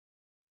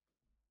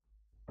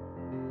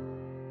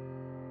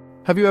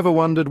Have you ever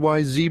wondered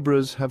why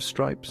zebras have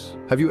stripes?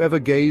 Have you ever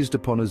gazed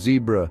upon a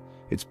zebra,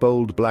 its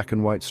bold black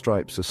and white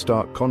stripes a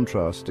stark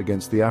contrast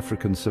against the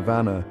African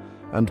savanna,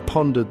 and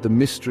pondered the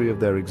mystery of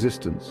their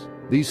existence?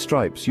 These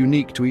stripes,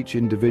 unique to each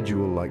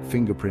individual like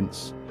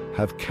fingerprints,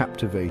 have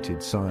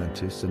captivated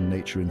scientists and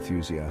nature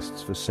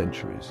enthusiasts for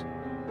centuries.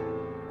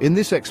 In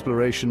this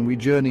exploration, we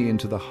journey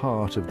into the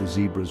heart of the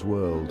zebra's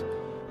world.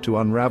 To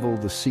unravel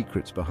the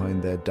secrets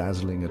behind their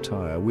dazzling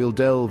attire, we'll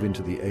delve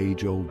into the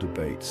age-old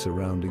debate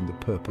surrounding the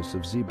purpose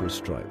of zebra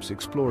stripes,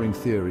 exploring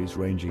theories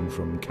ranging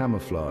from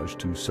camouflage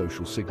to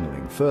social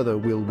signaling. Further,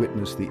 we'll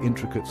witness the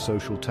intricate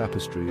social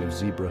tapestry of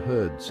zebra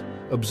herds,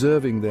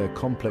 observing their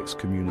complex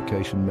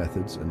communication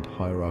methods and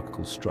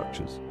hierarchical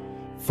structures.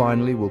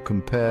 Finally, we'll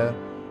compare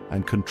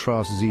and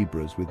contrast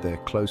zebras with their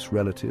close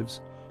relatives,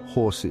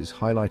 horses,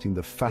 highlighting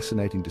the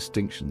fascinating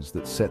distinctions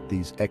that set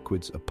these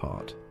equids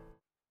apart.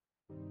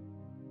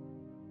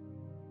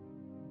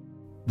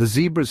 The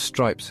zebra's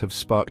stripes have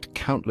sparked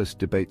countless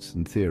debates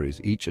and theories,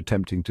 each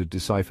attempting to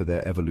decipher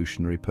their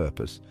evolutionary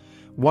purpose.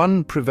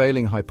 One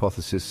prevailing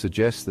hypothesis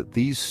suggests that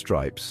these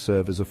stripes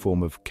serve as a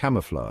form of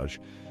camouflage,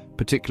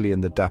 particularly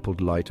in the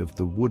dappled light of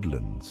the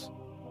woodlands.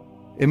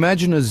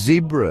 Imagine a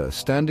zebra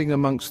standing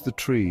amongst the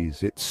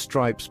trees, its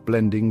stripes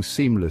blending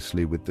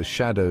seamlessly with the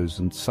shadows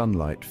and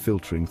sunlight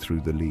filtering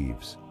through the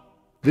leaves.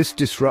 This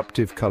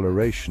disruptive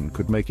coloration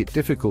could make it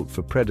difficult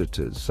for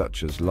predators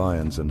such as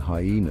lions and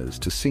hyenas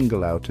to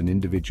single out an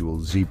individual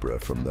zebra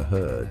from the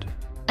herd.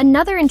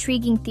 Another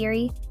intriguing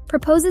theory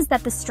proposes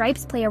that the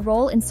stripes play a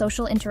role in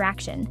social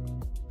interaction.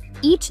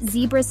 Each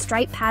zebra's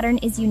stripe pattern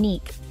is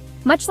unique,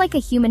 much like a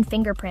human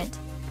fingerprint.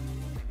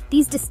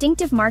 These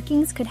distinctive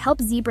markings could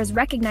help zebras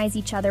recognize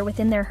each other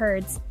within their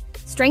herds,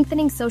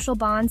 strengthening social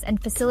bonds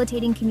and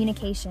facilitating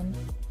communication.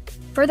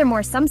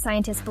 Furthermore, some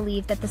scientists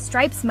believe that the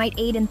stripes might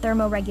aid in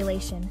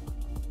thermoregulation.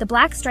 The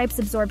black stripes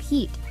absorb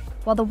heat,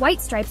 while the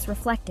white stripes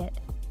reflect it.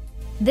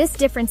 This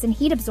difference in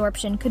heat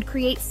absorption could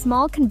create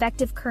small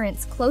convective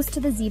currents close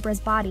to the zebra's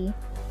body,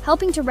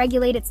 helping to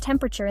regulate its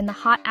temperature in the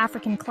hot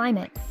African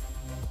climate.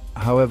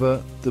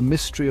 However, the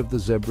mystery of the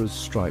zebra's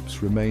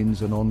stripes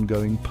remains an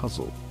ongoing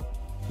puzzle.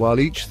 While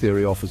each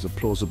theory offers a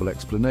plausible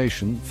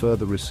explanation,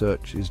 further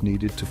research is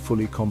needed to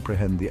fully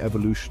comprehend the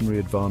evolutionary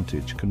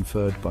advantage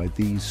conferred by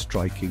these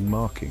striking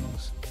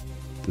markings.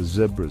 The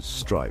zebra's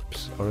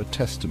stripes are a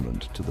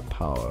testament to the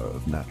power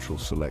of natural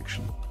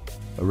selection,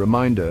 a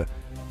reminder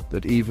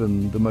that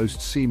even the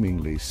most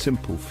seemingly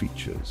simple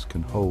features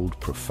can hold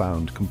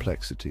profound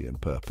complexity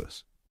and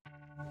purpose.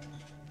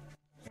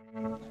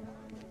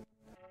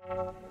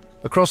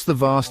 Across the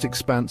vast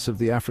expanse of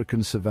the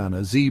African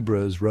savanna,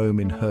 zebras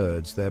roam in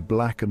herds, their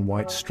black and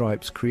white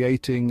stripes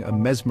creating a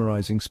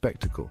mesmerizing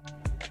spectacle.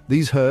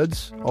 These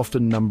herds,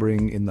 often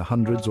numbering in the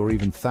hundreds or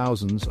even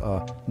thousands,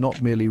 are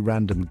not merely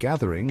random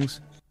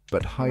gatherings,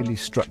 but highly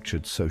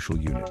structured social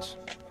units.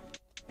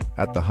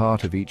 At the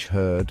heart of each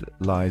herd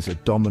lies a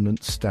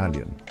dominant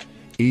stallion,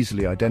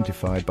 easily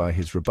identified by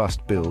his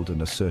robust build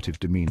and assertive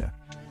demeanor.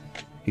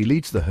 He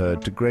leads the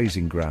herd to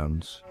grazing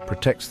grounds,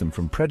 protects them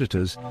from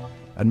predators,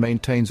 and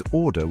maintains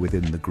order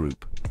within the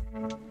group.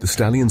 The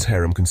stallion's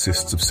harem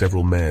consists of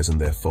several mares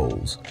and their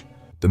foals.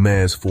 The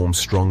mares form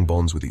strong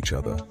bonds with each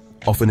other,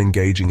 often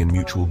engaging in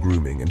mutual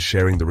grooming and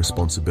sharing the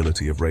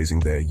responsibility of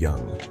raising their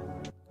young.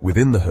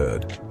 Within the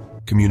herd,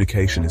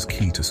 communication is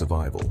key to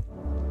survival.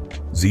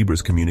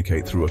 Zebras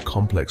communicate through a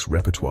complex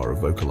repertoire of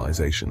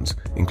vocalizations,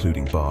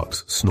 including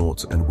barks,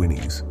 snorts, and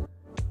whinnies.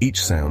 Each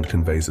sound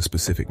conveys a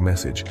specific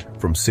message,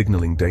 from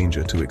signaling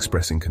danger to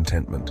expressing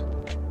contentment.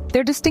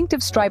 Their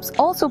distinctive stripes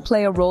also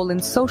play a role in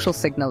social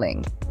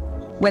signaling.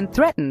 When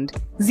threatened,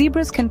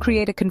 zebras can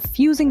create a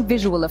confusing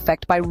visual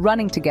effect by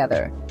running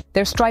together,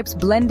 their stripes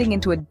blending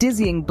into a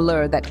dizzying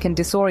blur that can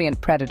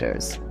disorient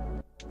predators.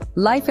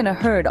 Life in a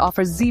herd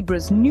offers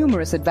zebras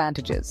numerous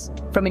advantages,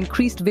 from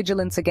increased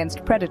vigilance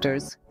against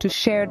predators to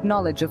shared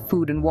knowledge of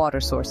food and water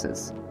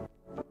sources.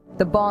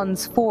 The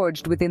bonds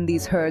forged within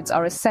these herds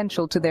are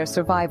essential to their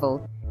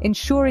survival,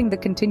 ensuring the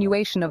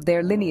continuation of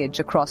their lineage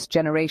across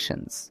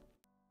generations.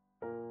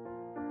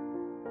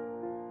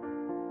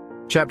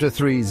 Chapter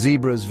 3: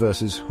 Zebras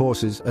versus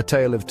Horses, A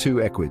Tale of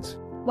Two Equids.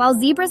 While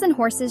zebras and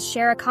horses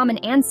share a common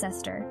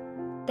ancestor,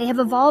 they have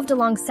evolved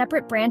along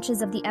separate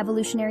branches of the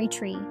evolutionary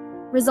tree,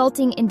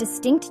 resulting in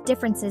distinct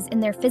differences in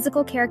their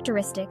physical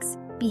characteristics,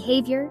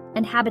 behavior,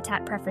 and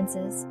habitat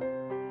preferences.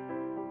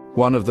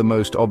 One of the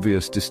most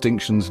obvious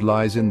distinctions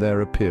lies in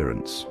their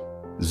appearance.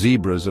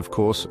 Zebras, of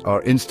course,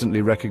 are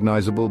instantly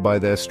recognizable by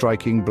their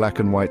striking black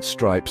and white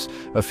stripes,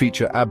 a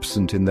feature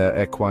absent in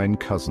their equine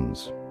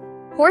cousins.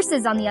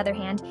 Horses, on the other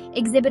hand,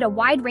 exhibit a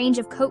wide range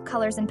of coat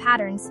colors and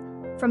patterns,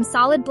 from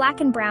solid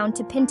black and brown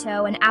to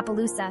pinto and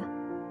Appaloosa.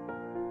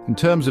 In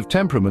terms of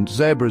temperament,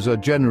 zebras are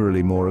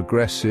generally more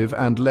aggressive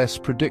and less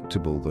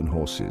predictable than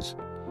horses.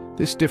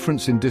 This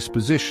difference in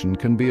disposition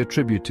can be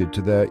attributed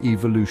to their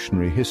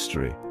evolutionary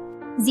history.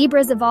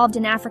 Zebras evolved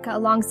in Africa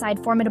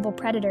alongside formidable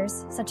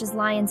predators, such as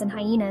lions and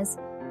hyenas,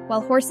 while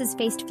horses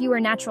faced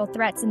fewer natural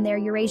threats in their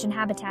Eurasian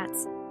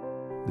habitats.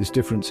 This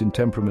difference in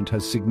temperament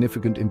has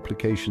significant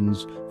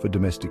implications for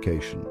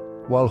domestication.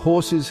 While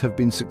horses have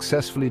been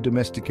successfully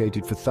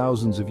domesticated for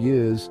thousands of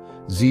years,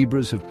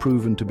 zebras have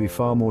proven to be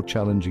far more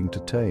challenging to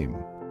tame.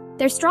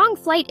 Their strong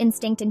flight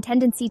instinct and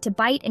tendency to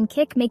bite and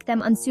kick make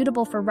them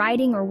unsuitable for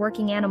riding or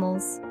working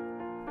animals.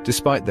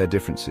 Despite their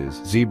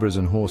differences, zebras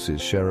and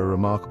horses share a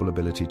remarkable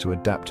ability to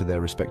adapt to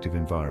their respective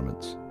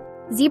environments.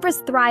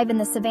 Zebras thrive in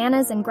the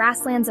savannas and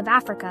grasslands of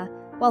Africa,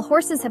 while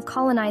horses have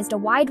colonized a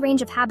wide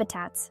range of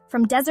habitats,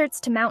 from deserts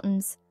to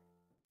mountains.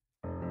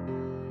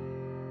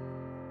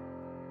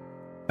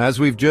 As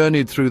we've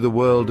journeyed through the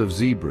world of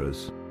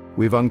zebras,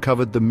 we've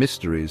uncovered the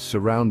mysteries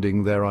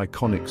surrounding their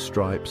iconic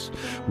stripes,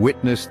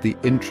 witnessed the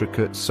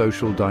intricate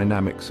social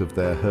dynamics of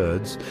their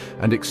herds,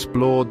 and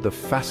explored the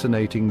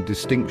fascinating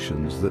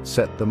distinctions that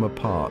set them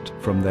apart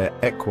from their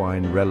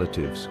equine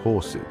relatives,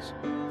 horses.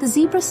 The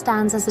zebra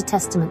stands as a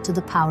testament to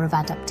the power of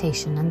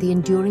adaptation and the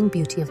enduring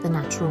beauty of the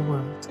natural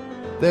world.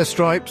 Their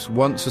stripes,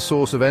 once a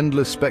source of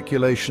endless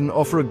speculation,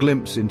 offer a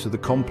glimpse into the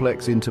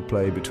complex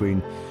interplay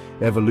between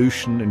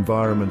evolution,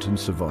 environment, and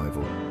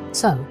survival.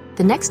 So,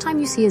 the next time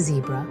you see a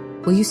zebra,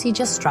 will you see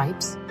just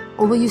stripes,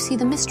 or will you see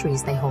the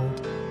mysteries they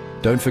hold?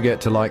 Don't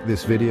forget to like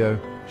this video,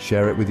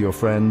 share it with your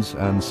friends,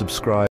 and subscribe.